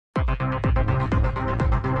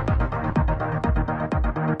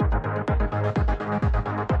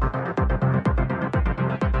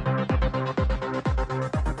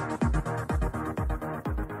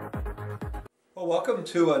Welcome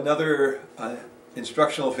to another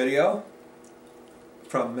instructional video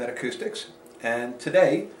from Med-Acoustics, and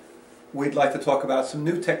today we'd like to talk about some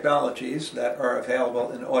new technologies that are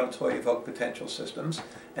available in auditory evoked potential systems,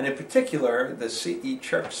 and in particular the CE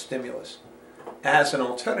Chirp stimulus as an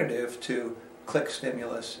alternative to click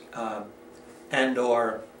stimulus and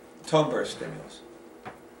or tone burst stimulus.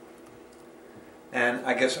 And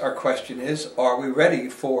I guess our question is, are we ready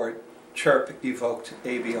for Chirp evoked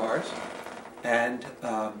ABRs? And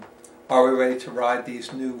are we ready to ride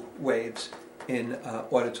these new waves in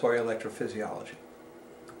auditory electrophysiology?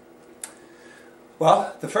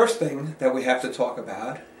 Well, the first thing that we have to talk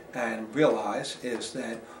about and realize is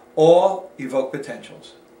that all evoked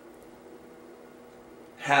potentials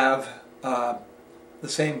have the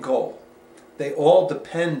same goal. They all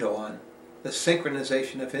depend on the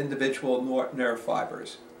synchronization of individual nerve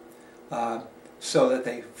fibers so that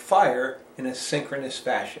they fire in a synchronous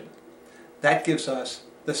fashion. That gives us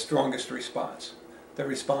the strongest response, the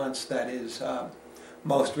response that is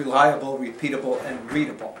most reliable, repeatable, and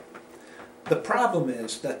readable. The problem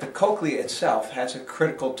is that the cochlea itself has a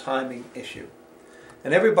critical timing issue.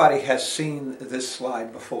 And everybody has seen this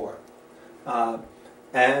slide before.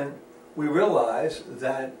 And we realize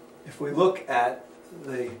that if we look at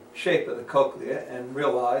the shape of the cochlea and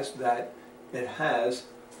realize that it has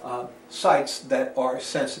sites that are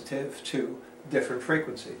sensitive to different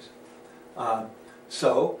frequencies.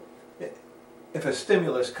 So if a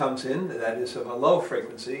stimulus comes in that is of a low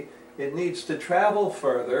frequency, it needs to travel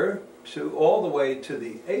further to all the way to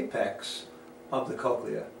the apex of the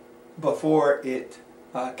cochlea before it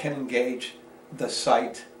can engage the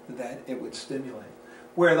site that it would stimulate.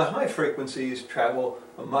 Where the high frequencies travel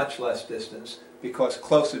a much less distance, because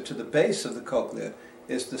closer to the base of the cochlea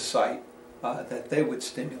is the site that they would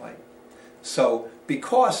stimulate. So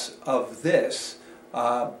because of this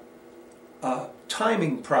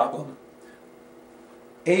timing problem,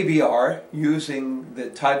 ABR, using the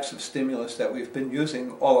types of stimulus that we've been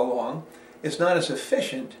using all along, is not as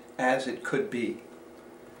efficient as it could be.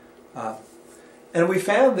 And we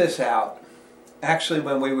found this out actually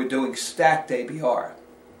when we were doing stacked ABR.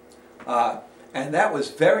 And that was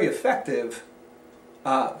very effective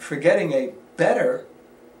for getting a better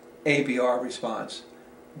ABR response,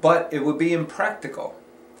 but it would be impractical.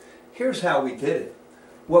 Here's how we did it.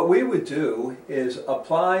 What we would do is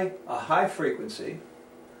apply a high frequency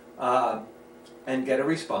and get a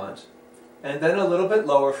response, and then a little bit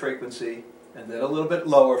lower frequency, and then a little bit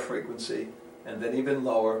lower frequency, and then even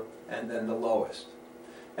lower, and then the lowest.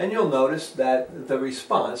 And you'll notice that the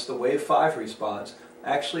response, the wave 5 response,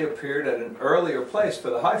 actually appeared at an earlier place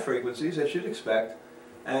for the high frequencies, as you'd expect,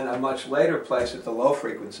 and a much later place at the low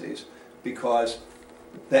frequencies, because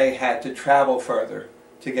they had to travel further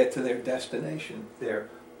to get to their destination, their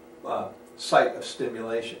site of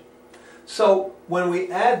stimulation. So when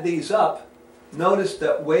we add these up, notice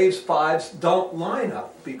that waves 5s don't line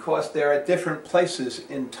up because they're at different places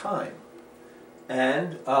in time.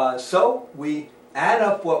 And so we add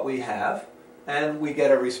up what we have and we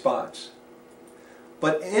get a response.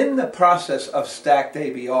 But in the process of stacked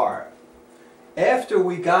ABR, after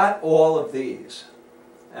we got all of these,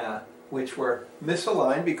 which were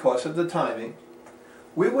misaligned because of the timing,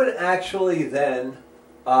 we would actually then,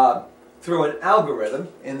 through an algorithm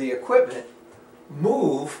in the equipment,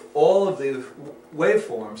 move all of the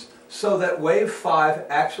waveforms so that wave 5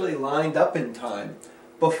 actually lined up in time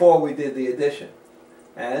before we did the addition.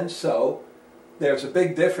 And so there's a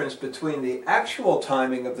big difference between the actual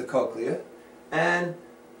timing of the cochlea and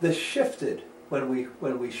the shifted, when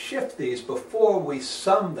we shift these before we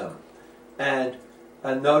sum them. And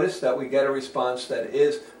notice that we get a response that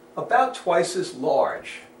is about twice as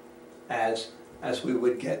large as we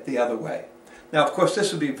would get the other way. Now, of course,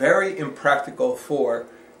 this would be very impractical for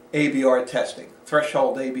ABR testing,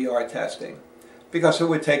 threshold ABR testing, because it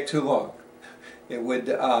would take too long. It would,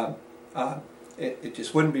 it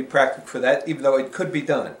just wouldn't be practical for that, even though it could be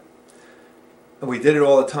done. And we did it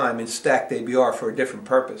all the time in stacked ABR for a different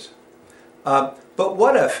purpose. But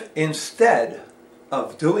what if, instead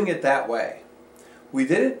of doing it that way, we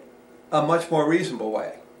did it a much more reasonable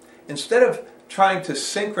way? Instead of trying to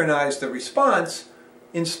synchronize the response,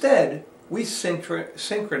 instead we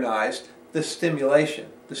synchronized the stimulation,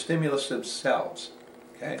 the stimulus themselves.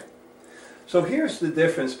 Okay? So here's the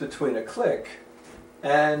difference between a click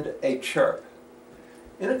and a chirp.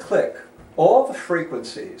 In a click, all the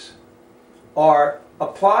frequencies are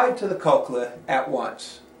applied to the cochlea at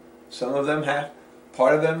once. Some of them have,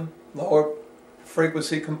 part of them, lower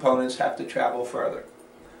frequency components have to travel further.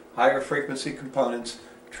 Higher frequency components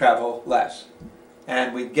travel less.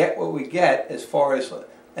 And we get what we get as far as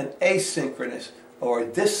an asynchronous or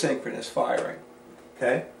dyssynchronous firing.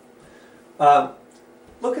 Okay?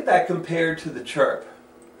 Look at that compared to the chirp.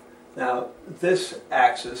 Now, this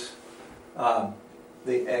axis,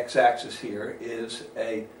 the x-axis here, is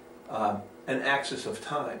an axis of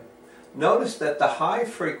time. Notice that the high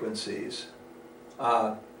frequencies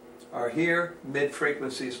are here,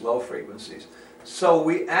 mid-frequencies, low frequencies. So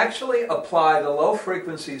we actually apply the low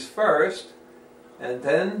frequencies first, and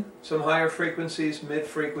then some higher frequencies,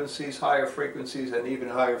 mid-frequencies, higher frequencies, and even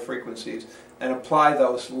higher frequencies, and apply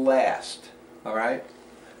those last. All right?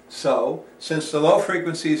 So, since the low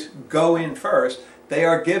frequencies go in first, they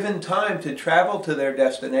are given time to travel to their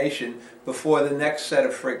destination before the next set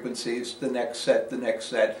of frequencies, the next set,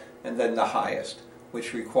 and then the highest,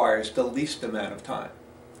 which requires the least amount of time.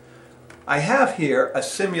 I have here a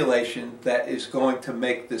simulation that is going to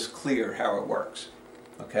make this clear how it works.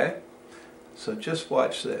 Okay? So just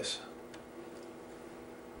watch this.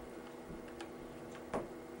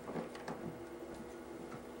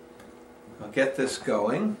 I'll get this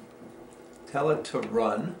going, tell it to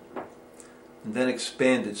run, and then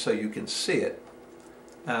expand it so you can see it.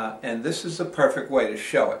 And this is the perfect way to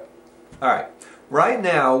show it. Alright, right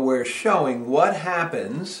now we're showing what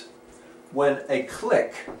happens when a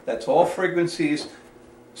click, that's all frequencies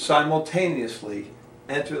simultaneously,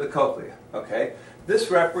 enter the cochlea. Okay? This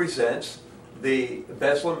represents the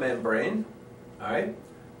basal membrane, alright,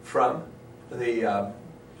 from the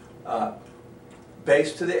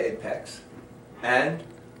base to the apex, and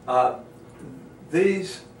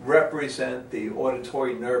these represent the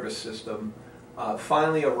auditory nervous system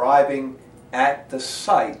finally arriving at the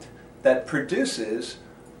site that produces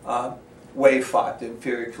wave 5, the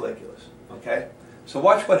inferior colliculus. Okay? So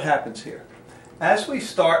watch what happens here. As we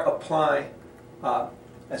start applying,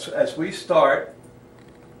 as we start,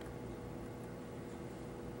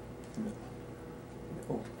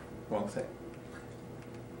 oh, wrong thing.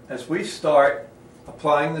 As we start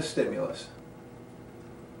applying the stimulus,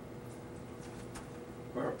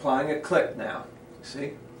 we're applying a click now,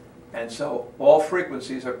 see? And so all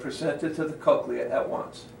frequencies are presented to the cochlea at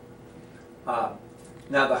once. Now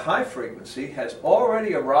the high frequency has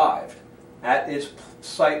already arrived at its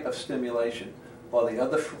site of stimulation, while the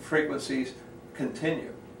other frequencies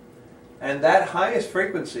continue. And that highest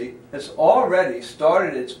frequency has already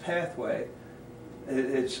started its pathway,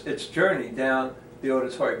 its journey down the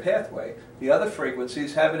auditory pathway. The other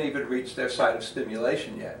frequencies haven't even reached their site of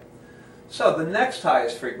stimulation yet. So the next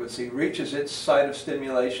highest frequency reaches its site of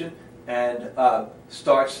stimulation and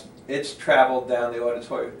starts its travel down the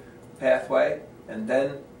auditory pathway, and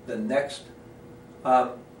then the next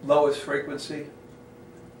lowest frequency,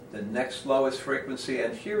 the next lowest frequency,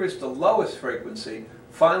 and here is the lowest frequency,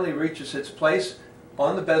 finally reaches its place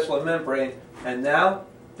on the basilar membrane, and now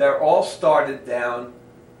they're all started down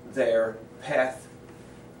their path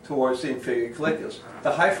towards the inferior colliculus.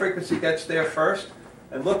 The high frequency gets there first,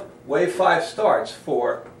 and look, wave 5 starts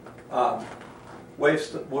for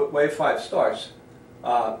wave 5 starts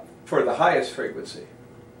for the highest frequency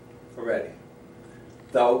already,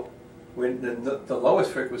 though the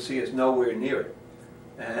lowest frequency is nowhere near it.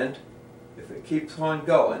 And if it keeps on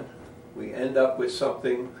going, we end up with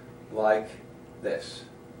something like this.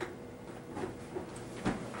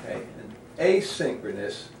 Okay, an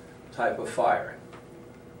asynchronous type of firing.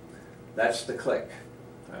 That's the click.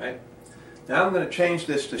 All right. Now I'm going to change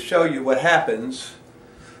this to show you what happens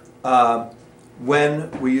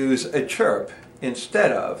when we use a chirp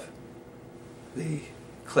instead of the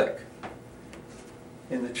click.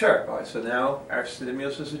 In the chirp, all right, so now our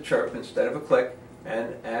stimulus is a chirp instead of a click,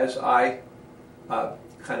 and as I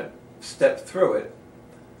kind of step through it,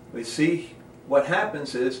 we see what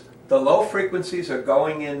happens is the low frequencies are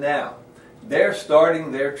going in now. They're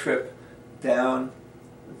starting their trip down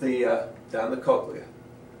the cochlea.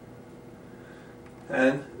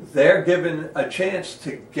 And they're given a chance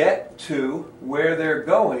to get to where they're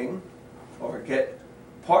going, or get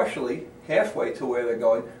partially halfway to where they're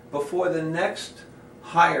going, before the next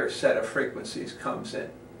higher set of frequencies comes in.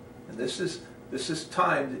 And this is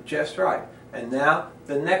timed just right. And now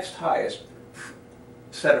the next highest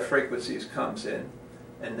set of frequencies comes in,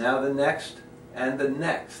 and now the next and the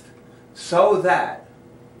next. So that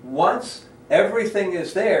once everything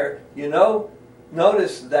is there, you know,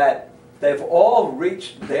 notice that they've all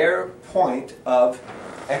reached their point of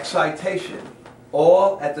excitation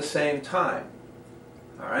all at the same time.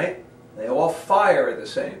 All right? They all fire at the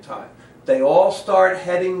same time. They all start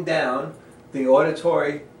heading down the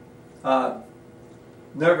auditory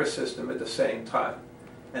nervous system at the same time.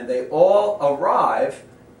 And they all arrive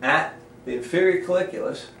at the inferior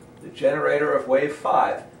colliculus, the generator of wave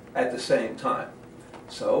 5, at the same time.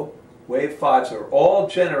 So wave 5s are all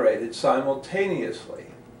generated simultaneously.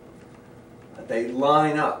 They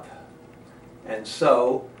line up. And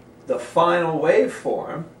so the final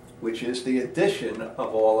waveform, which is the addition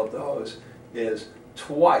of all of those, is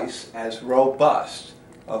twice as robust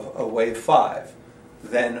of a wave 5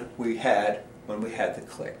 than we had when we had the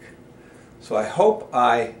click. So I hope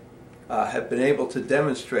I have been able to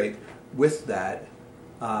demonstrate with that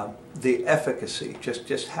the efficacy,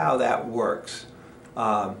 just how that works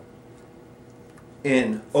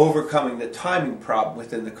in overcoming the timing problem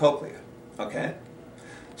within the cochlea. Okay?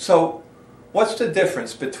 So what's the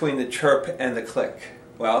difference between the chirp and the click?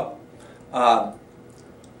 Well,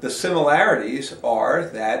 the similarities are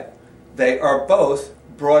that they are both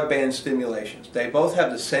broadband stimulations. They both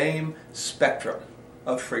have the same spectrum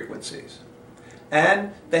of frequencies.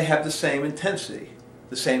 And they have the same intensity,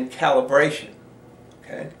 the same calibration.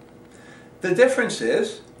 Okay? The difference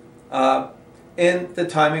is in the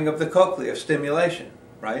timing of the cochlea stimulation,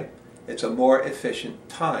 right? It's a more efficient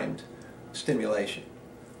timed stimulation.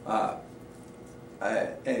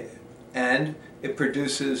 And it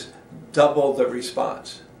produces double the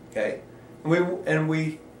response. Okay?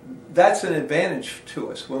 And that's an advantage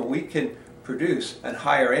to us. When we can produce a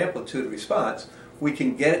higher amplitude response, we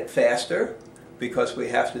can get it faster because we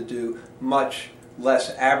have to do much less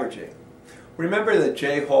averaging. Remember that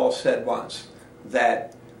Jay Hall said once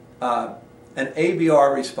that an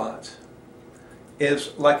ABR response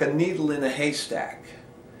is like a needle in a haystack.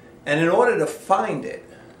 And in order to find it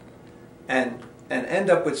and end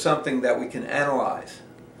up with something that we can analyze,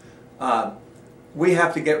 we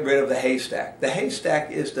have to get rid of the haystack. The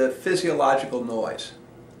haystack is the physiological noise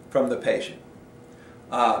from the patient,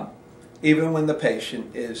 even when the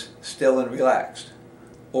patient is still and relaxed,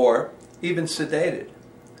 or even sedated.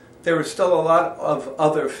 There are still a lot of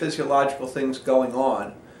other physiological things going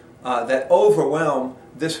on that overwhelm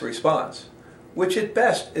this response, which at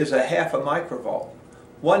best is a half a microvolt,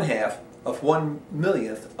 1/2 of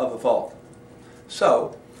 1/1,000,000th of a volt.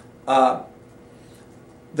 So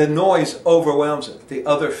the noise overwhelms it, the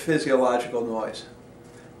other physiological noise.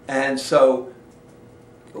 And so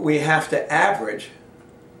we have to average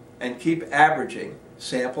and keep averaging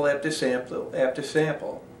sample after sample after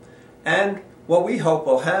sample. And what we hope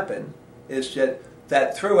will happen is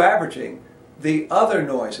that through averaging, the other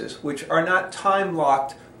noises, which are not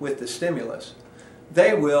time-locked with the stimulus,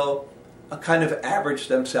 they will kind of average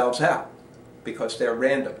themselves out because they're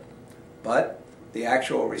random. But the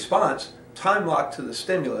actual response, time-locked to the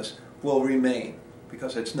stimulus, will remain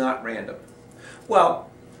because it's not random. Well,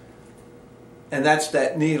 and that's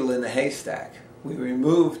that needle in the haystack. We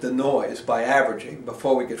removed the noise by averaging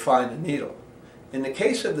before we could find the needle. In the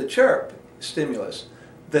case of the chirp stimulus,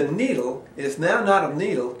 the needle is now not a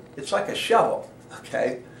needle, it's like a shovel,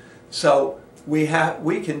 okay? So we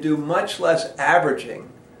can do much less averaging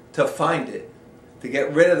to find it, to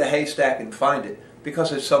get rid of the haystack and find it,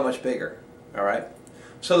 because it's so much bigger, all right?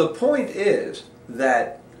 So the point is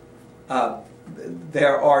that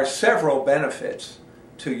there are several benefits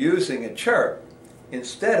to using a chirp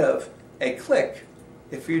instead of a click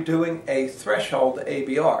if you're doing a threshold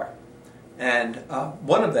ABR. And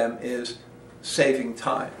one of them is saving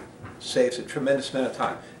time. Saves a tremendous amount of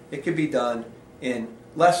time. It can be done in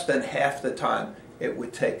less than half the time it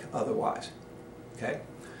would take otherwise. Okay?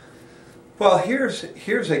 Well,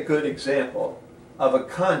 here's a good example of a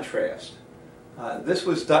contrast. This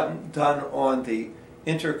was done on the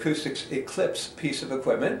Interacoustics Eclipse piece of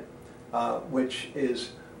equipment, which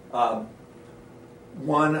is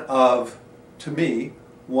one of, to me,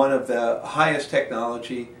 one of the highest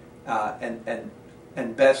technology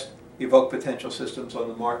and best evoked potential systems on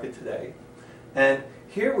the market today. And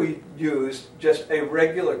here we used just a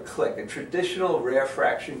regular click, a traditional rare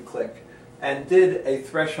fraction click, and did a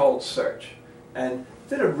threshold search. And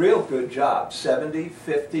did a real good job, 70,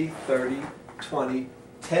 50, 30, 20,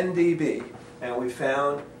 10 dB. And we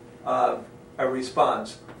found a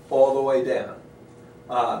response all the way down.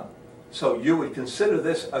 So you would consider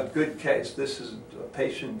this a good case. This is a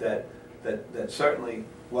patient that certainly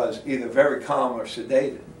was either very calm or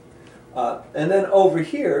sedated. And then over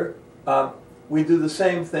here, we do the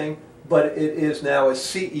same thing, but it is now a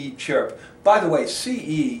CE Chirp. By the way,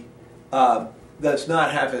 CE does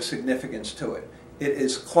not have a significance to it. It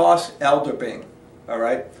is Klaus Elderbing, all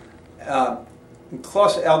right?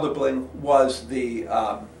 Klaus Elderbing was the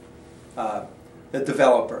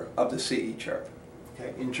developer of the CE Chirp,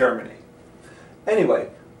 okay, in Germany. Anyway,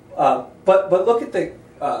 but look at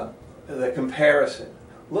the comparison.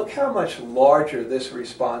 Look how much larger this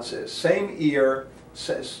response is. Same ear,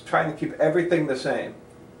 trying to keep everything the same.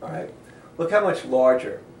 All right. Look how much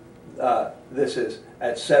larger this is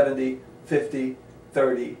at 70, 50,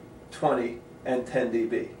 30, 20, and 10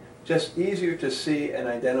 dB. Just easier to see and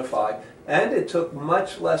identify, and it took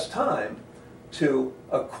much less time to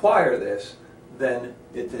acquire this than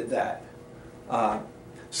it did that.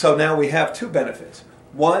 So now we have two benefits.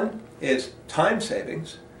 One is time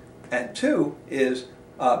savings, and two is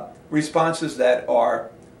responses that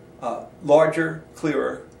are larger,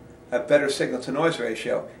 clearer, have better signal-to-noise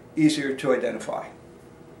ratio, easier to identify.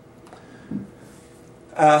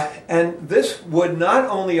 And this would not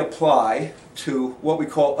only apply to what we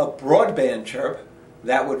call a broadband chirp,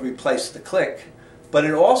 that would replace the click, but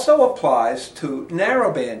it also applies to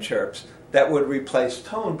narrowband chirps that would replace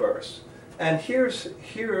tone bursts. And here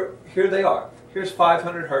they are. Here's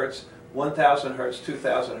 500 hertz, 1000 hertz,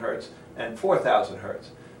 2000 hertz, and 4000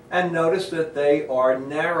 hertz. And notice that they are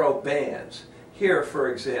narrow bands. Here, for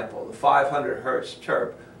example, the 500 hertz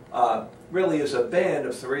chirp really is a band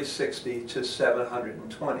of 360 to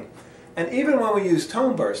 720. And even when we use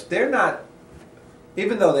tone bursts, they're not,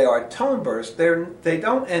 even though they are tone bursts, they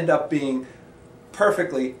don't end up being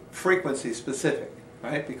perfectly frequency specific,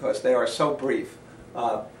 right? Because they are so brief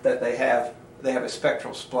that they have a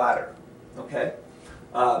spectral splatter. Okay,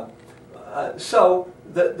 so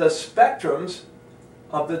the spectrums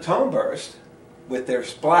of the tone burst with their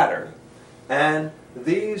splatter and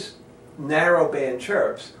these narrowband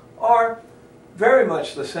chirps are very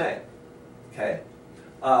much the same. Okay,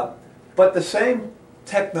 but the same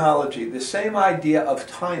technology, the same idea of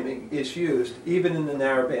timing is used even in the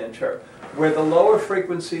narrowband chirp, where the lower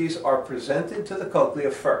frequencies are presented to the cochlea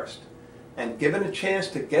first and given a chance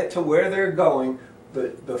to get to where they're going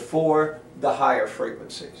before the higher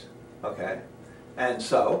frequencies. Okay, and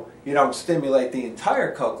so you don't stimulate the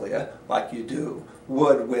entire cochlea like you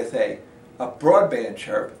would with a broadband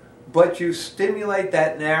chirp, but you stimulate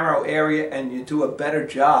that narrow area and you do a better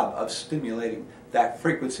job of stimulating that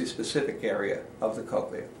frequency-specific area of the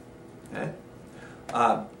cochlea. Okay?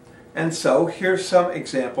 And so here's some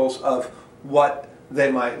examples of what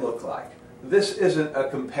they might look like. This isn't a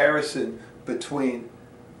comparison between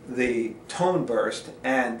the tone burst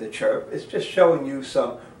and the chirp. It's just showing you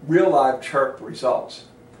some real live chirp results.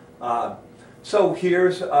 So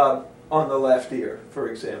here's on the left ear, for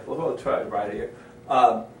example. We'll try right ear.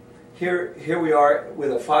 Here we are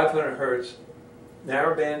with a 500 hertz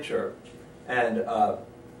narrowband chirp and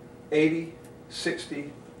 80,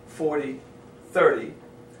 60, 40, 30,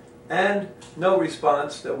 and no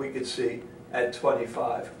response that we could see at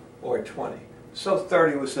 25 or 20. So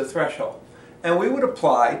 30 was the threshold. And we would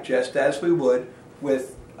apply, just as we would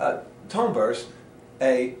with tone burst,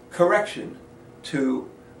 a correction to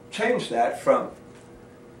change that from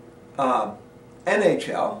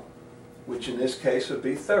NHL, which in this case would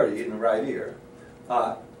be 30 in the right ear,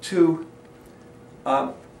 to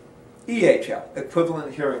EHL,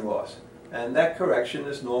 equivalent hearing loss. And that correction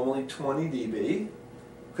is normally 20 dB.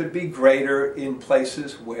 Could be greater in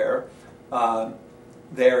places where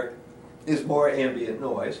there is more ambient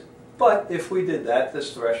noise. But if we did that,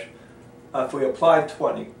 if we applied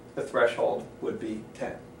 20, the threshold would be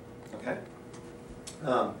 10. Okay.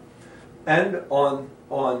 And on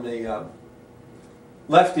the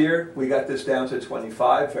left ear, we got this down to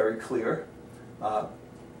 25, very clear,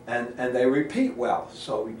 and they repeat well,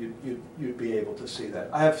 so you'd be able to see that.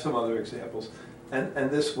 I have some other examples, and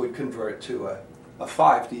this would convert to a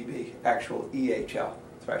 5 dB actual EHL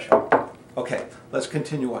threshold. Okay, let's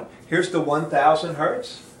continue on. Here's the 1000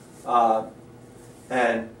 hertz.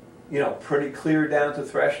 And pretty clear down to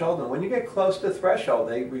threshold, and when you get close to threshold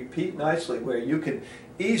they repeat nicely where you can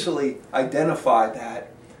easily identify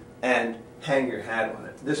that and hang your hat on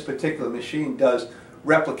it. This particular machine does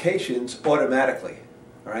replications automatically,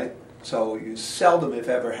 all right? So you seldom, if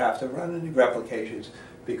ever, have to run any replications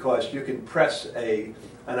because you can press an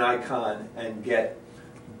icon and get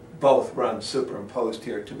both runs superimposed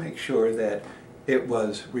here to make sure that it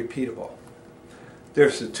was repeatable.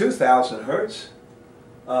 There's the 2000 hertz,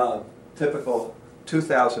 typical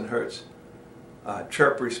 2000 hertz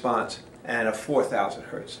chirp response, and a 4000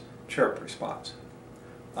 hertz chirp response.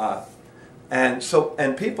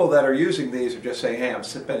 And people that are using these are just saying, hey, I'm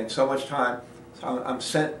spending so much time, I'm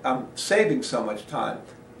saving so much time,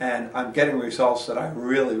 and I'm getting results that I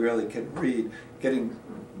really, really can read, getting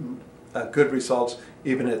good results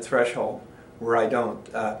even at threshold where I don't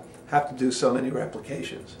have to do so many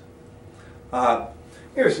replications.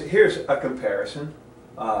 Here's a comparison,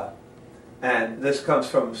 and this comes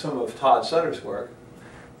from some of Todd Sutter's work.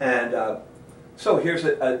 And so here's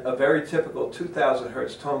a very typical 2000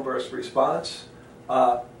 hertz tone burst response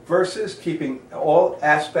versus keeping all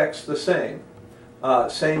aspects the same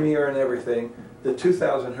ear and everything, the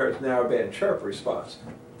 2000 hertz narrowband chirp response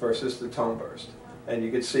versus the tone burst. And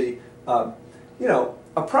you can see, you know,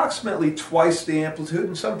 approximately twice the amplitude,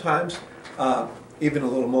 and sometimes even a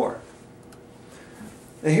little more.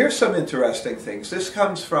 Now here's some interesting things. This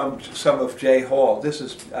comes from some of Jay Hall. This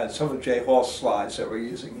is some of Jay Hall's slides that we're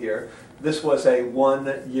using here. This was a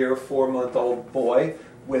 1-year, 4-month-old boy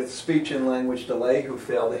with speech and language delay who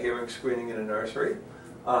failed a hearing screening in a nursery.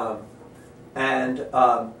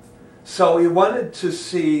 So we wanted to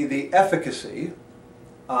see the efficacy,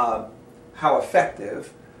 how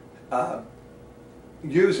effective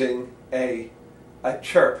using a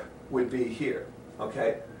chirp would be here.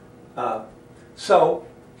 Okay, so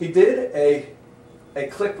he did a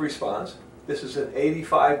click response. This is an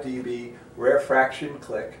 85 dB rare fraction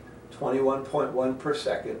click, 21.1 per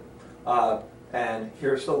second, and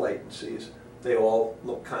here's the latencies. They all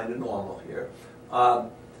look kind of normal here.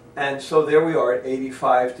 And so there we are at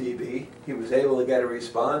 85 dB. He was able to get a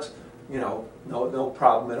response, you know, no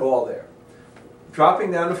problem at all there.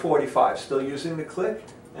 Dropping down to 45, still using the click,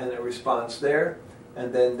 and a response there,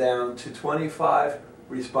 and then down to 25,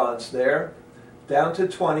 response there, down to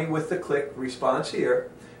 20 with the click, response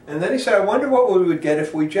here. And then he said, I wonder what we would get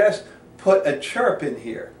if we just put a chirp in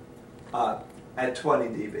here at 20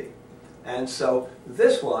 dB. And so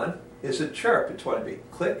this one is a chirp at 20 dB.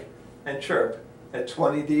 Click and chirp at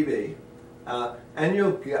 20 dB. And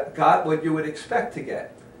you got what you would expect to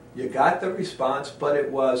get. You got the response, but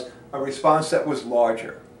it was a response that was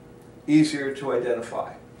larger, easier to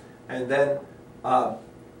identify. And then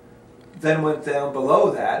went down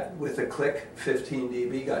below that with a click, 15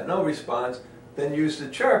 dB, got no response, then used the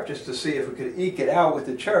chirp just to see if we could eke it out with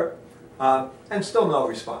the chirp, and still no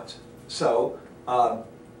response. So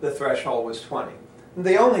the threshold was 20. And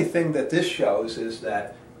the only thing that this shows is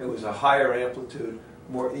that it was a higher amplitude,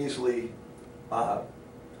 more easily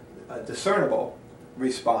discernible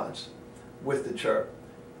response with the chirp,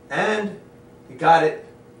 and you got it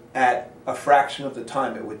at a fraction of the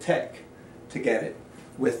time it would take to get it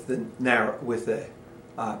with the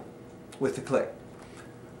click.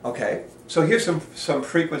 Okay, so here's some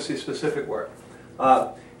frequency specific work.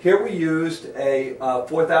 Here we used a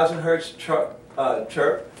 4000 hertz chirp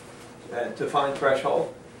to find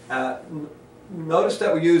threshold. Notice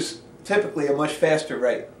that we use typically a much faster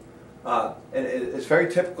rate. And it's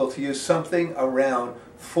very typical to use something around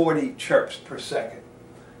 40 chirps per second.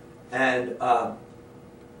 And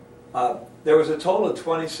there was a total of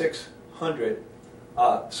 2,600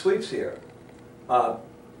 sweeps here.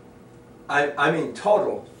 I mean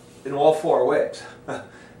total in all 4 waves.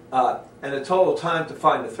 And the total time to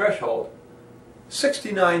find the threshold,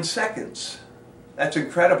 69 seconds. That's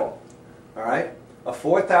incredible. All right? A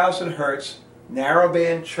 4000 hertz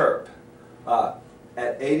narrowband chirp at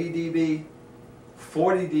 80 dB,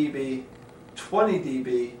 40 dB, 20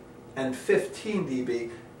 dB, and 15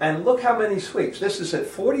 dB. And look how many sweeps. This is at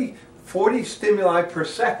 40 stimuli per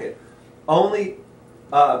second. Only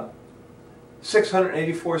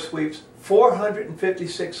 684 sweeps,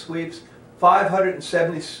 456 sweeps,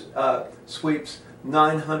 570 sweeps,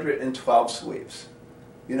 912 sweeps.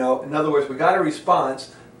 You know, in other words, we got a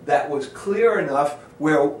response that was clear enough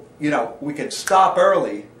where, you know, we could stop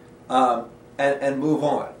early and move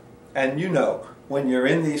on. And you know, when you're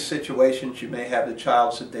in these situations, you may have the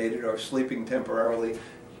child sedated or sleeping temporarily.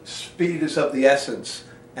 Speed is of the essence,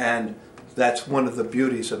 and that's one of the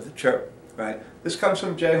beauties of the chirp, right? This comes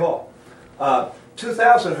from Jay Hall.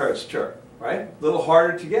 2000 hertz chirp, right? A little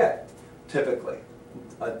harder to get, typically,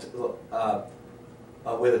 with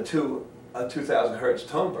a 2000 hertz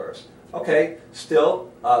tone burst. Okay,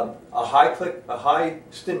 still a high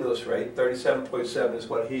stimulus rate, 37.7 is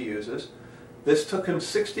what he uses. This took him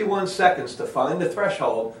 61 seconds to find the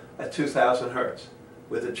threshold at 2000 hertz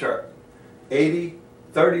with a chirp. 80,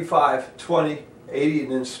 35, 20, 80,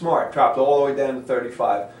 and then smart dropped all the way down to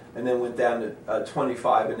 35, and then went down to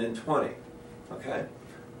 25 and then 20. Okay,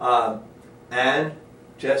 and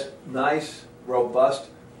just nice, robust,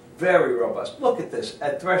 very robust. Look at this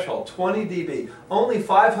at threshold, 20 dB, only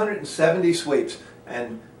 570 sweeps,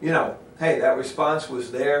 and you know, hey, that response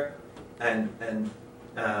was there, and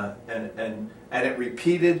it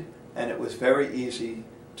repeated, and it was very easy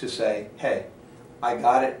to say, hey, I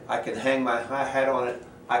got it. I can hang my hat on it.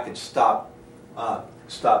 I can stop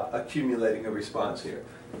accumulating a response here.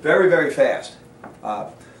 Very, very fast.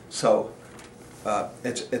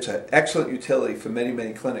 It's an excellent utility for many,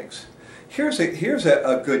 many clinics. Here's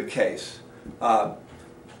a good case.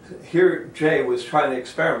 Here Jay was trying to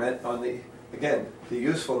experiment on the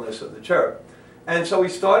usefulness of the chirp. And so we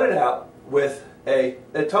started out with a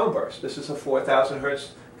tone burst. This is a 4000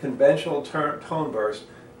 hertz conventional tone burst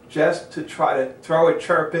just to try to throw a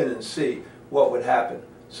chirp in and see what would happen,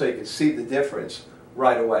 so you could see the difference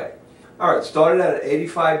right away. All right, started out at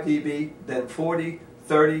 85 dB, then 40,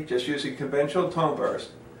 30, just using conventional tone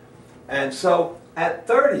burst. And so at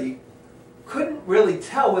 30, couldn't really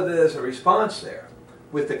tell whether there's a response there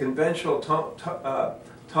with the conventional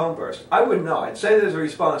tone burst. I wouldn't know. I'd say there's a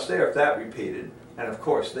response there if that repeated, and of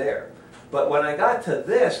course there. But when I got to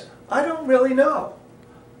this, I don't really know.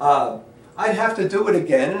 I'd have to do it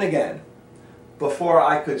again and again before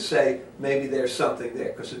I could say maybe there's something there,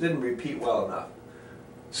 because it didn't repeat well enough.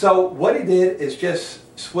 So what he did is just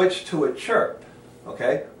switch to a chirp,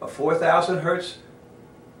 okay? A 4,000 hertz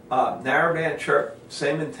narrowband chirp,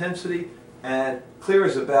 same intensity, and clear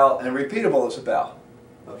as a bell and repeatable as a bell.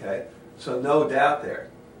 Okay, so no doubt there.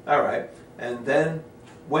 All right, and then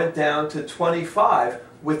went down to 25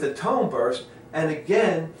 with the tone burst, and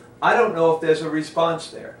again, I don't know if there's a response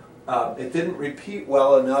there. It didn't repeat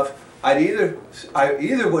well enough. I either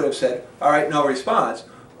would have said, all right, no response,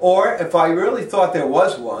 or if I really thought there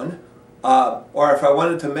was one, or if I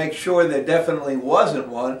wanted to make sure there definitely wasn't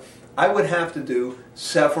one, I would have to do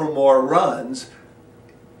several more runs,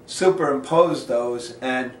 superimpose those,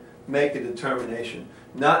 and make a determination.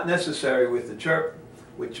 Not necessary with the chirp,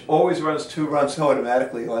 which always runs 2 runs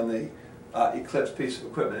automatically on the Eclipse piece of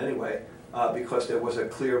equipment anyway, because there was a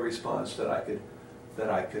clear response that I could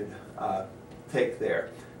take there.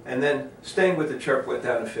 And then staying with the chirp went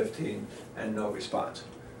down to 15 and no response.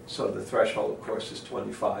 So the threshold, of course, is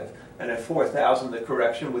 25. And at 4,000, the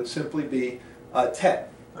correction would simply be 10.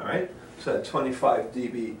 All right? So at 25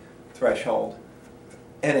 dB threshold,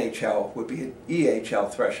 NHL would be an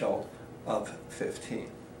EHL threshold of 15.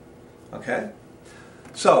 Okay?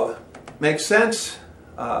 So, makes sense.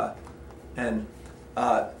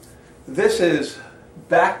 This is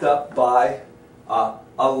backed up by a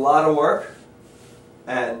lot of work.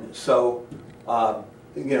 And so,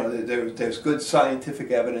 there's good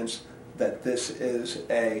scientific evidence that this is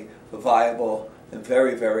a viable and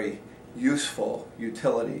very, very useful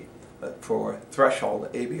utility for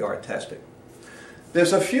threshold ABR testing.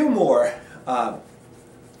 There's a few more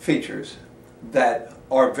features that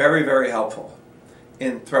are very, very helpful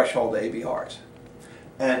in threshold ABRs.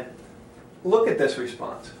 And look at this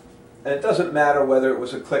response. And it doesn't matter whether it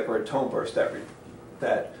was a click or a tone burst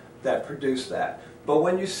that produced that. But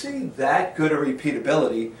when you see that good a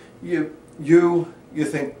repeatability, you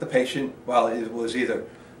think the patient, well, it was either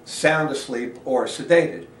sound asleep or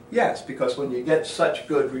sedated. Yes, because when you get such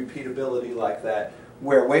good repeatability like that,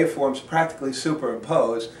 where waveforms practically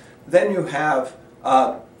superimpose, then you have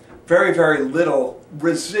very, very little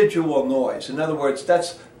residual noise. In other words,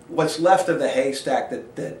 that's what's left of the haystack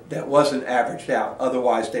that wasn't averaged out.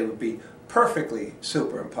 Otherwise, they would be perfectly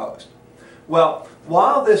superimposed. Well,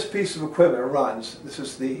 while this piece of equipment runs, this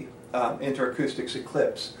is the Inter-Acoustics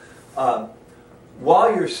Eclipse,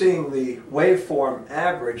 while you're seeing the waveform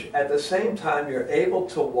average, at the same time you're able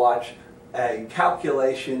to watch a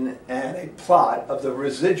calculation and a plot of the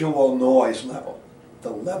residual noise level,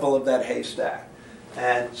 the level of that haystack.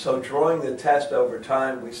 And so drawing the test over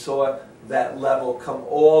time, we saw that level come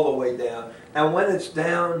all the way down. And when it's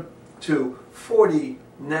down to 40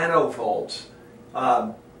 nanovolts,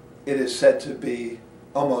 it is said to be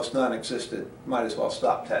almost non-existent. Might as well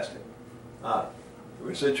stop testing.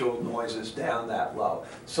 Residual noise is down that low.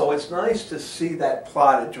 So it's nice to see that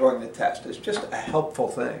plotted during the test. It's just a helpful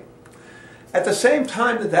thing. At the same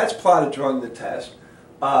time that that's plotted during the test,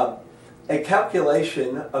 a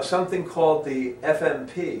calculation of something called the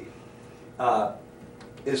FMP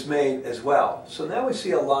is made as well. So now we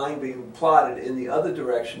see a line being plotted in the other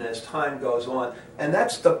direction as time goes on, and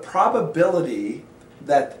that's the probability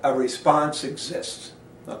that a response exists,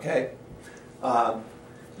 okay?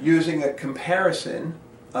 Using a comparison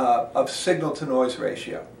of signal-to-noise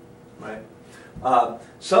ratio, right?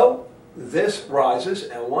 So this rises,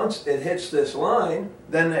 and once it hits this line,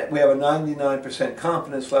 then we have a 99%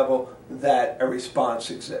 confidence level that a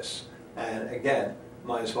response exists. And again,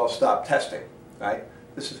 might as well stop testing, right?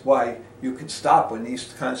 This is why you can stop when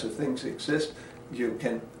these kinds of things exist. You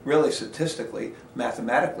can really statistically,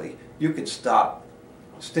 mathematically, you can stop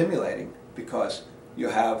stimulating because you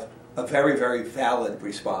have a very, very valid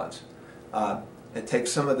response. It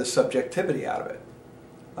takes some of the subjectivity out of it.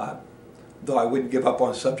 Though I wouldn't give up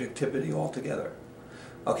on subjectivity altogether.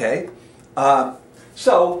 Okay?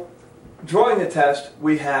 So, drawing the test,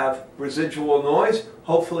 we have residual noise,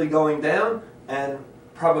 hopefully going down, and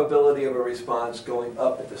probability of a response going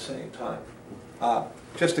up at the same time.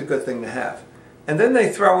 Just a good thing to have. And then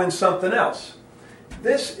they throw in something else.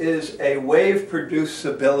 This is a wave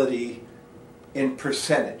producibility in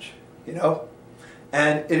percentage, you know?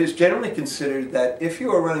 And it is generally considered that if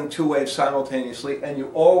you are running two waves simultaneously, and you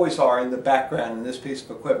always are in the background in this piece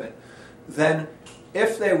of equipment, then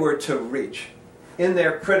if they were to reach in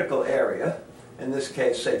their critical area, in this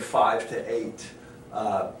case, say 5 to 8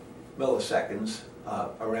 milliseconds,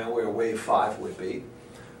 around where wave 5 would be,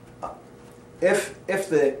 if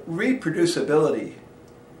the reproducibility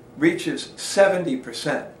reaches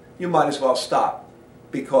 70%, you might as well stop,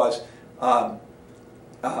 because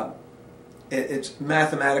it's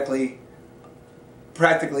mathematically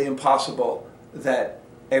practically impossible that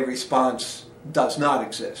a response does not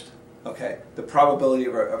exist. Okay, the probability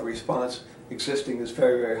of a response existing is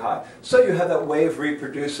very, very high. So you have that wave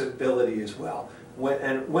reproducibility as well.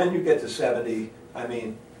 When you get to 70, I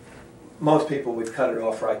mean, most people would cut it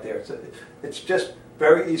off right there. It's just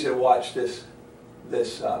very easy to watch this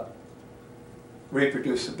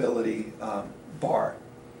reproducibility bar.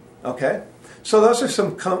 Okay, so those are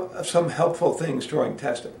some helpful things during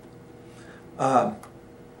testing.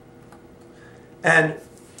 And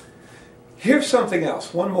here's something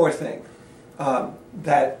else, one more thing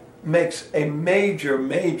that makes a major,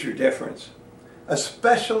 major difference,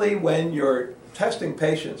 especially when you're testing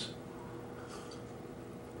patients,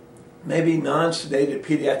 maybe non-sedated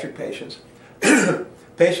pediatric patients,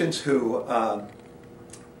 patients who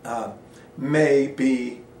may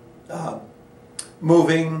be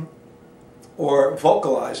moving or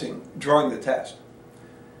vocalizing during the test.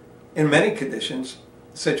 In many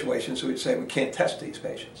situations, we would say we can't test these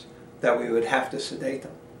patients, that we would have to sedate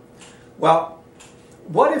them. Well,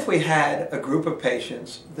 what if we had a group of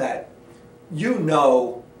patients that you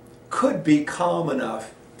know could be calm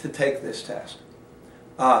enough to take this test?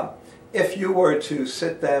 If you were to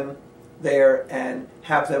sit them there and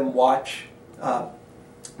have them watch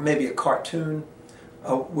maybe a cartoon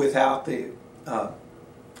without the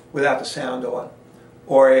sound on,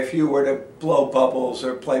 or if you were to blow bubbles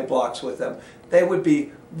or play blocks with them, they would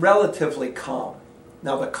be relatively calm.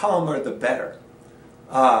 Now, the calmer the better,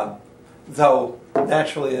 though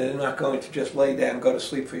naturally they're not going to just lay down, go to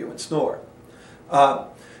sleep for you and snore.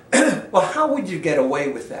 Well, how would you get away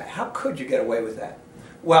with that? How could you get away with that?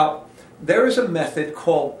 Well, there is a method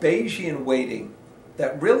called Bayesian weighting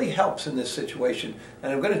that really helps in this situation,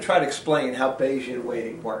 and I'm going to try to explain how Bayesian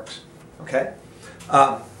weighting works. Okay?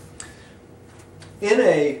 In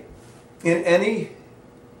any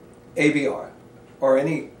AVR or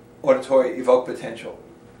any auditory evoked potential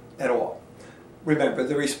at all, remember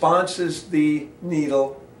the response is the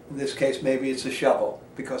needle. In this case, maybe it's a shovel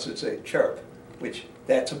because it's a chirp, which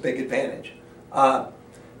that's a big advantage.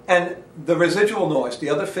 And the residual noise, the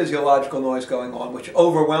other physiological noise going on, which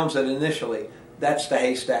overwhelms it initially, that's the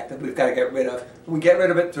haystack that we've got to get rid of. We get rid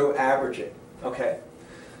of it through averaging. Okay?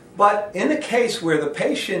 But in the case where the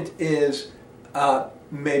patient is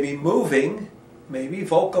maybe moving, maybe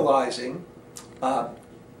vocalizing,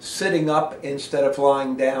 sitting up instead of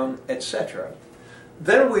lying down, etc.,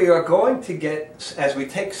 then we are going to get, as we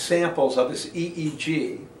take samples of this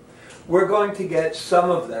EEG, we're going to get some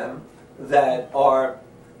of them that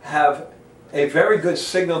have a very good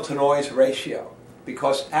signal-to-noise ratio,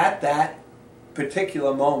 because at that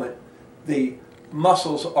particular moment, the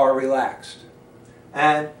muscles are relaxed.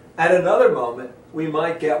 And at another moment, we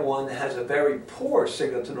might get one that has a very poor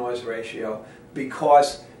signal-to-noise ratio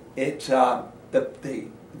because the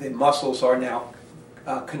muscles are now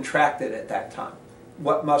contracted at that time.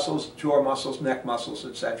 What muscles? Jaw muscles, neck muscles,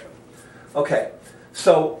 etc. Okay,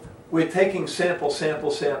 so we're taking sample, sample,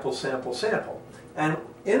 sample, sample, sample. And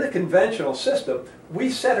in the conventional system, we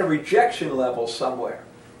set a rejection level somewhere.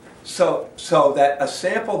 So that a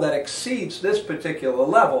sample that exceeds this particular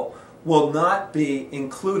level will not be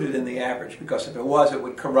included in the average, because if it was, it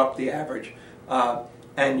would corrupt the average,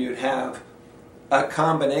 and you'd have a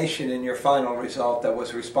combination in your final result that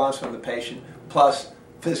was response from the patient plus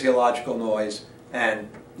physiological noise and,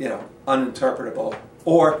 you know, uninterpretable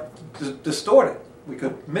or distorted. We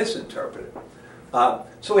could misinterpret it.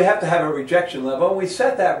 So we have to have a rejection level, and we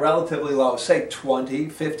set that relatively low, say 20,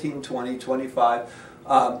 15, 20, 25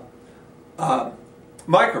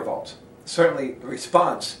 microvolts. Certainly the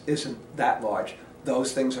response isn't that large.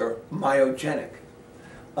 Those things are myogenic.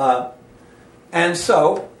 And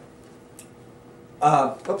so,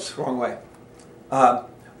 oops, wrong way.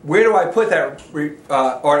 Where do I put that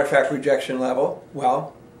artifact rejection level?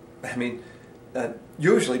 Well, I mean,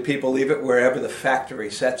 usually people leave it wherever the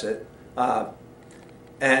factory sets it.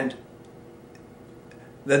 And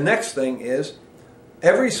the next thing is,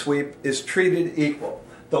 every sweep is treated equal.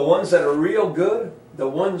 The ones that are real good, the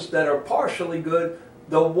ones that are partially good,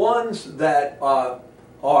 the ones that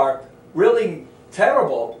are really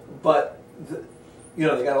terrible, but you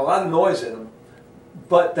know, they got a lot of noise in them,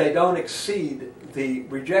 but they don't exceed the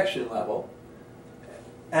rejection level.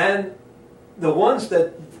 And the ones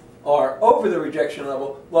that are over the rejection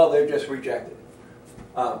level, well, they're just rejected.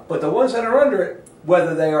 But the ones that are under it,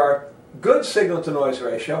 whether they are good signal-to-noise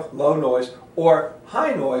ratio, low noise, or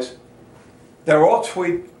high noise, they're all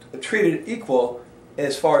treated equal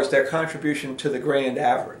as far as their contribution to the grand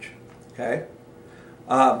average. Okay?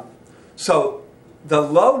 So the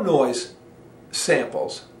low noise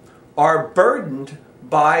samples are burdened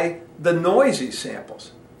by the noisy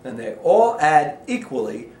samples, and they all add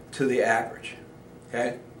equally to the average.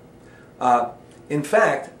 Okay? In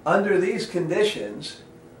fact, under these conditions,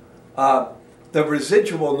 the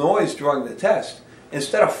residual noise during the test,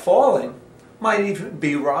 instead of falling, might even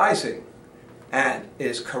be rising and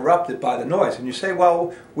is corrupted by the noise. And you say,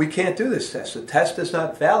 well, we can't do this test. The test is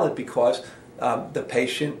not valid because the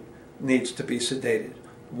patient needs to be sedated,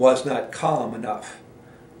 was not calm enough.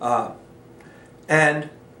 And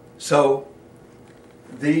so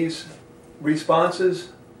these responses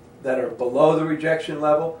that are below the rejection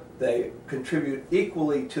level, they contribute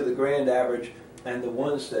equally to the grand average, and the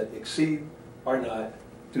ones that exceed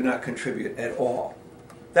do not contribute at all.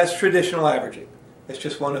 That's traditional averaging. It's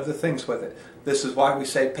just one of the things with it. This is why we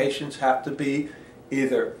say patients have to be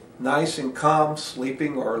either nice and calm,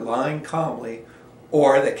 sleeping or lying calmly,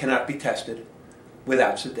 or they cannot be tested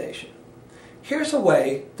without sedation. Here's a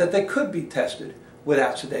way that they could be tested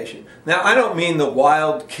without sedation. Now, I don't mean the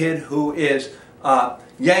wild kid who is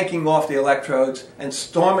yanking off the electrodes and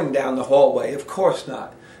storming down the hallway. Of course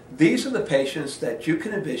not. These are the patients that you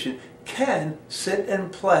can envision can sit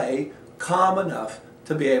and play calm enough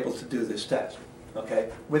to be able to do this test, okay,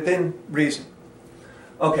 within reason.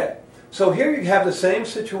 Okay, so here you have the same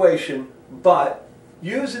situation, but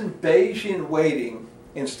using Bayesian weighting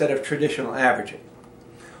instead of traditional averaging.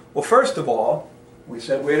 Well, first of all, we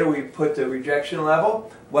said, where do we put the rejection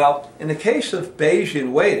level? Well, in the case of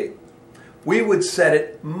Bayesian weighting, we would set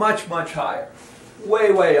it much, much higher.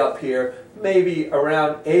 Way, way up here, maybe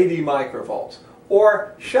around 80 microvolts.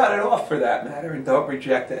 Or shut it off for that matter and don't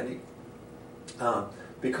reject any.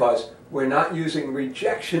 Because we're not using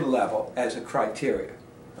rejection level as a criteria.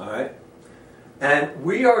 All right? And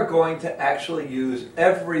we are going to actually use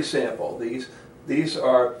every sample. These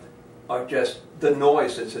are just the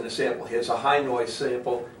noise that's in a sample. Here's a high noise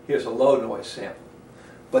sample, here's a low noise sample.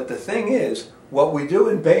 But the thing is, what we do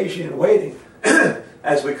in Bayesian weighting,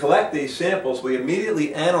 as we collect these samples, we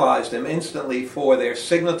immediately analyze them instantly for their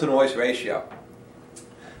signal-to-noise ratio.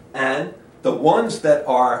 And the ones that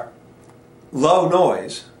are low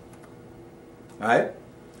noise, right,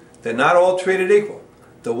 they're not all treated equal.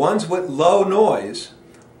 The ones with low noise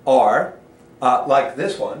are, like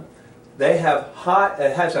this one, they have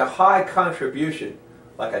it has a high contribution,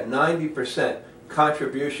 like a 90%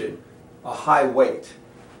 contribution, a high weight,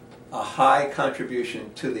 a high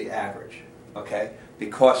contribution to the average, okay,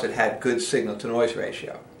 because it had good signal-to-noise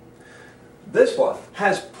ratio. This one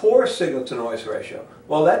has poor signal-to-noise ratio.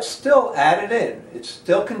 Well, that's still added in. It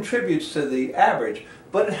still contributes to the average,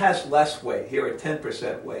 but it has less weight. Here, a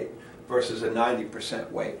 10% weight versus a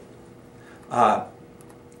 90% weight.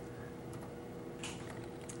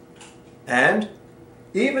 And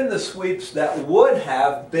even the sweeps that would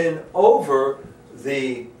have been over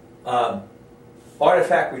the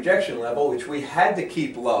artifact rejection level, which we had to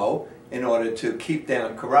keep low in order to keep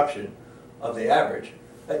down corruption of the average,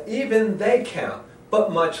 even they count,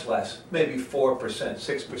 but much less, maybe 4%,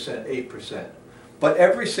 6%, 8%. But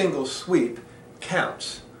every single sweep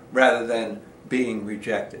counts rather than being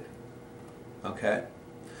rejected. Okay?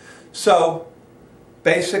 So,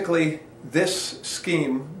 basically, this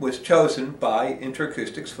scheme was chosen by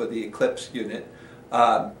Interacoustics for the Eclipse unit.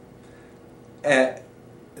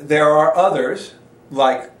 There are others,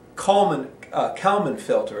 like Kalman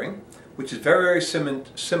filtering, which is very, very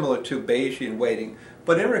similar to Bayesian weighting,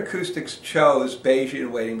 but Interacoustics chose Bayesian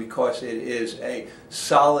weighting because it is a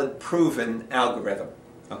solid, proven algorithm.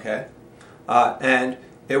 Okay? And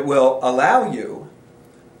it will allow you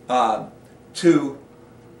to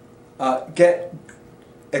get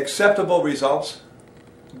acceptable results,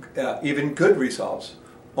 even good results,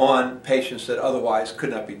 on patients that otherwise could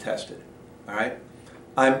not be tested. All right?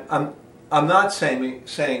 I'm not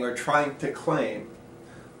saying or trying to claim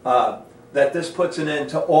that this puts an end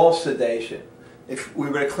to all sedation. If we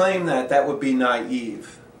were to claim that, that would be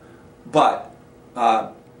naive. But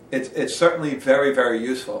it's certainly very, very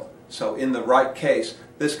useful. So in the right case,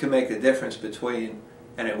 this can make a difference between,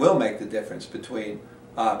 and it will make the difference between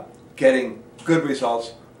getting good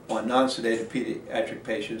results on non-sedated pediatric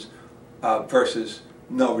patients versus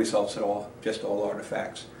no results at all, just all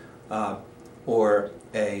artifacts, or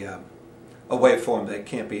a a waveform that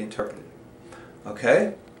can't be interpreted.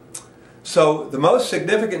 Okay? So the most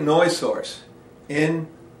significant noise source in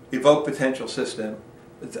evoked potential system,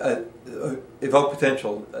 evoked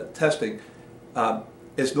potential testing,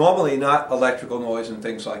 is normally not electrical noise and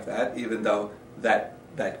things like that, even though that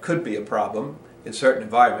could be a problem in certain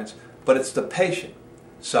environments, but it's the patient.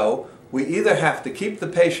 So we either have to keep the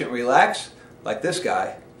patient relaxed, like this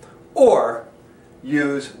guy, or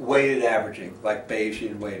use weighted averaging, like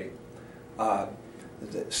Bayesian weighting.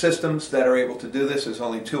 The systems that are able to do this, there's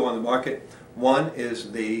only two on the market. One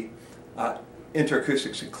is the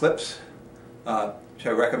Interacoustics Eclipse, which I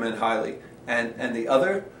recommend highly, and the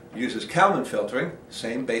other uses Kalman filtering,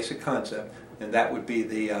 same basic concept, and that would be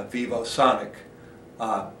the VivoSonic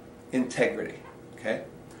Integrity, okay,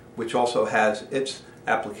 which also has its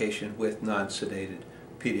application with non-sedated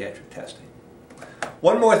pediatric testing.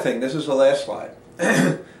 One more thing, this is the last slide.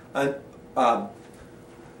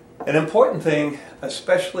 An important thing,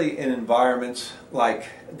 especially in environments like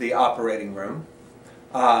the operating room,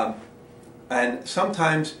 and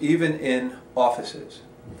sometimes even in offices,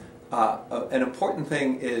 an important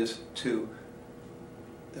thing is to,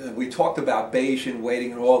 we talked about Bayesian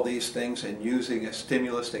weighting and all these things and using a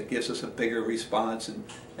stimulus that gives us a bigger response and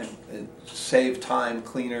save time,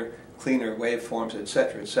 cleaner waveforms,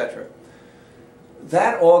 etc., etc.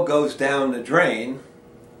 That all goes down the drain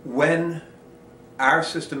when our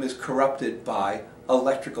system is corrupted by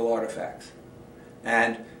electrical artifacts.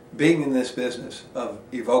 And being in this business of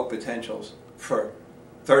evoked potentials for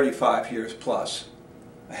 35 years plus,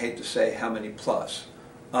 I hate to say how many plus,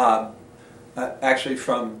 actually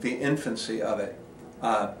from the infancy of it,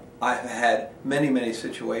 I've had many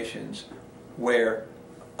situations where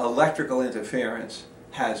electrical interference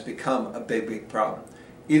has become a big problem,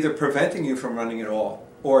 either preventing you from running at all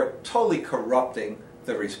or totally corrupting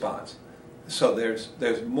the response. So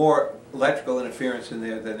there's more electrical interference in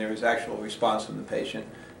there than there is actual response from the patient,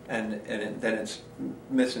 and then it's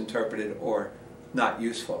misinterpreted or not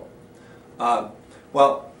useful.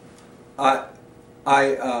 Well, I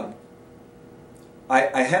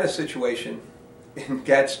had a situation in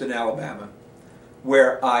Gadsden, Alabama,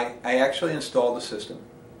 where I actually installed the system.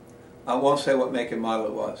 I won't say what make and model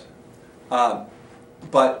it was,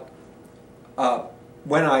 but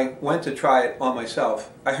when I went to try it on myself,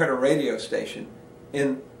 I heard a radio station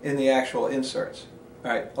in the actual inserts,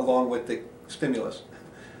 right, along with the stimulus.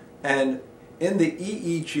 And in the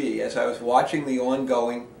EEG, as I was watching the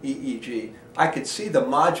ongoing EEG, I could see the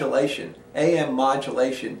modulation, AM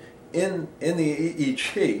modulation, in the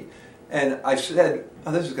EEG. And I said,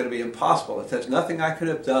 oh, this is going to be impossible. There's nothing I could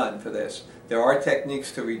have done for this. There are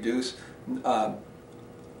techniques to reduce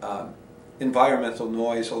environmental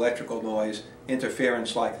noise, electrical noise,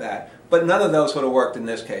 interference like that. But none of those would have worked in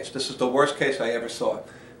this case. This is the worst case I ever saw.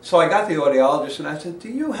 So I got the audiologist and I said, do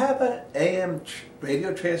you have an AM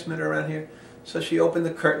radio transmitter around here? So she opened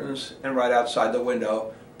the curtains, and right outside the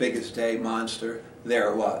window, big as day, monster,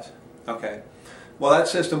 there it was. Okay. Well, that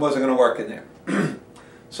system wasn't going to work in there.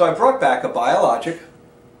 So I brought back a biologic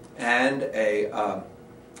and a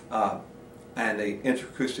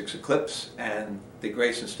Interacoustics Eclipse and the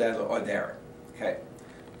Grayson Stadler Audera. Okay.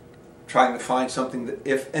 Trying to find something that,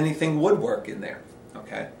 if anything, would work in there.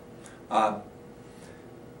 Okay.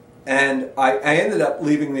 And I ended up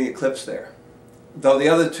leaving the Eclipse there, though the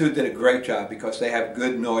other two did a great job because they have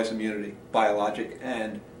good noise immunity, biologic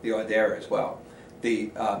and the Audera as well.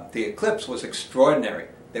 The Eclipse was extraordinary.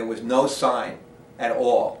 There was no sign at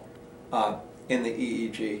all in the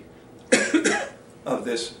EEG of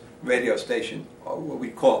this radio station, or what we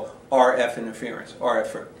call RF interference, RF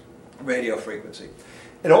for radio frequency.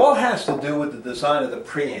 It all has to do with the design of the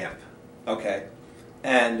preamp, okay?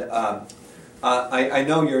 And I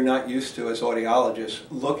know you're not used to, as audiologists,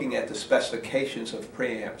 looking at the specifications of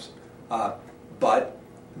preamps, but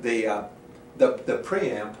the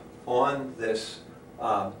preamp on this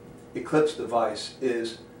Eclipse device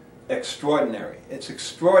is extraordinary. It's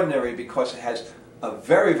extraordinary because it has a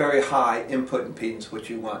very high input impedance, which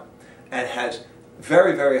you want, and has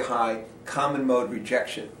very high common mode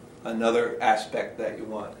rejection, another aspect that you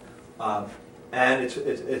want, and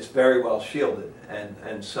it's very well shielded,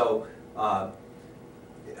 and so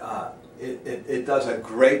it does a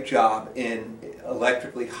great job in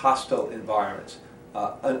electrically hostile environments.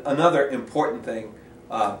 Another important thing,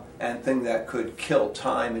 and thing that could kill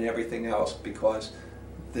time and everything else, because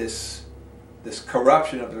this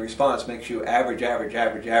corruption of the response makes you average,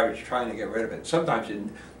 trying to get rid of it. Sometimes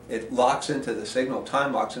it locks into the signal,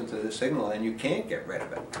 time locks into the signal, and you can't get rid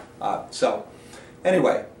of it. So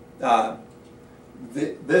anyway,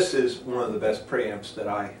 this is one of the best preamps that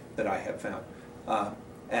I have found.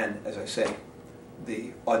 And as I say,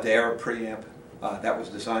 the Audera preamp, that was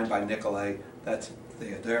designed by Nicolay. That's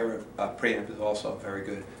the Audera preamp is also very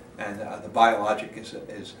good. And the Biologic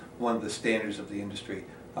is one of the standards of the industry.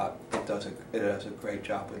 It does a great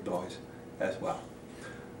job with noise as well.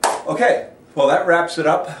 Okay, well that wraps it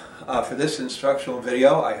up for this instructional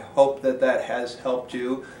video. I hope that that has helped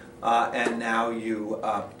you, and now you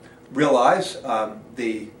realize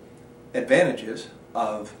the advantages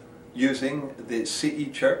of using the CE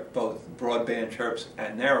Chirp, both broadband chirps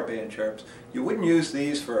and narrowband chirps. You wouldn't use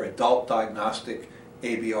these for adult diagnostic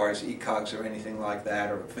ABRs, ECOGs, or anything like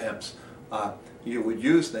that, or VIMPs. You would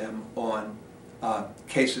use them on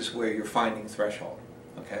cases where you're finding threshold,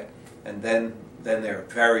 okay? And then they're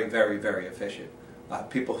very, very, very efficient.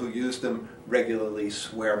 People who use them regularly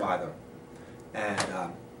swear by them.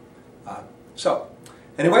 And so,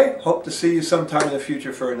 anyway, hope to see you sometime in the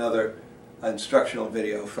future for another instructional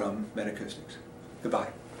video from Med-Acoustics. Goodbye.